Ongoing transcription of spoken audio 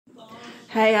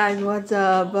Hey guys, what's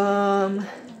up?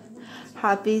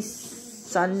 Happy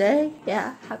Sunday.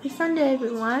 Yeah, happy Sunday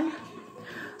everyone.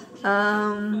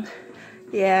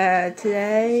 Yeah,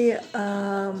 today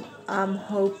I'm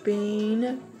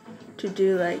hoping to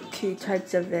do like 2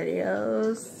 types of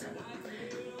videos.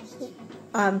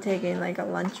 I'm taking like a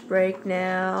lunch break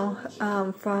now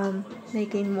from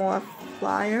making more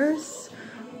flyers,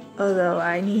 although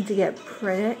I need to get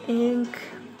printed ink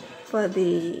for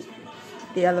the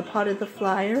other part of the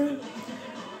flyer.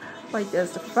 Like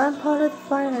there's the front part of the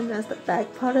flyer and there's the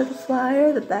back part of the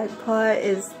flyer. The back part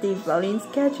is the voting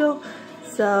schedule.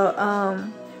 So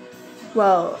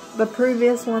well, the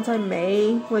previous ones I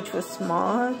made, which was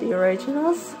small, the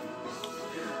originals,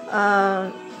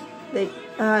 the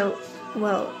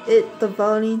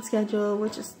voting schedule,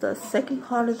 which is the second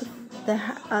part of the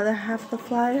other half of the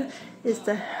flyer, is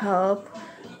to help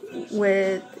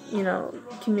with, you know,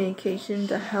 communication,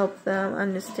 to help them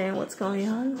understand what's going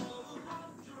on.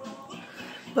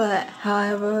 But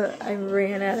however, I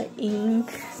ran out of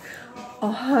ink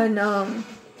on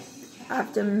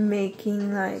after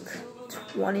making like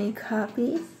 20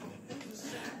 copies,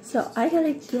 so I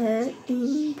gotta get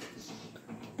ink,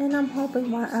 and I'm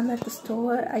hoping while I'm at the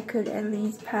store I could at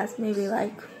least pass maybe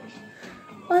like,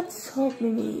 let's hope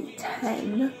maybe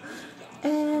 10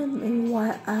 and maybe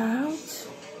one out.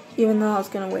 Even though I was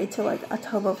gonna wait till like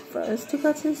October 1st to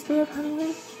go to the store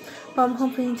apparently. But I'm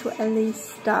hoping to at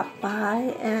least stop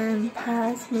by and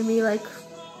pass maybe like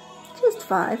just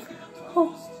 5.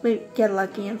 Hope maybe get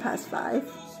lucky and pass 5.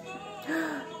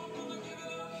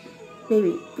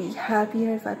 Maybe be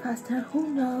happier if I pass 10, who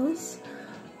knows.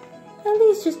 At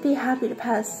least just be happy to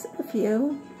pass a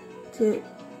few to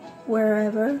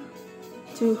wherever,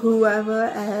 to whoever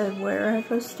at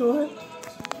wherever store.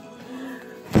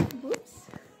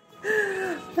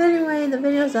 Anyway, the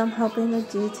videos I'm hoping to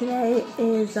do today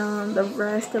is the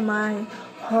rest of my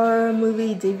horror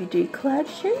movie DVD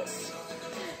collections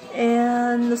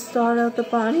and the start of the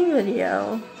Bonnie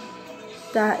video.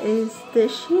 That is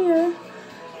this year,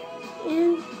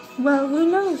 and well, who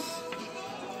knows,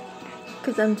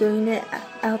 because I'm doing it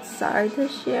outside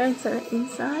this year instead of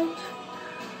inside.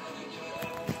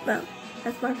 Well,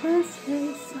 that's my first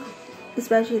day, so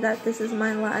especially that this is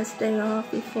my last day off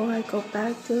before I go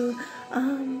back to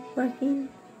working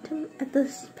at the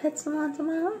pet salon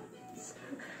tomorrow. So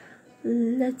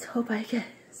let's hope I get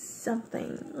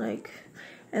something, like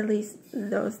at least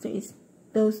those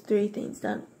 3 things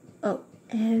done. Oh,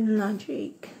 and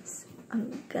laundry, because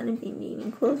I'm gonna be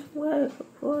needing clothes for work,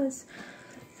 of course.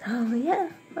 So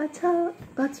yeah,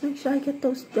 let's make sure I get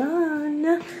those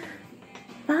done.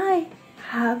 Bye.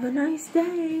 Have a nice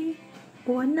day.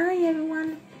 Good night,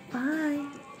 everyone. Bye.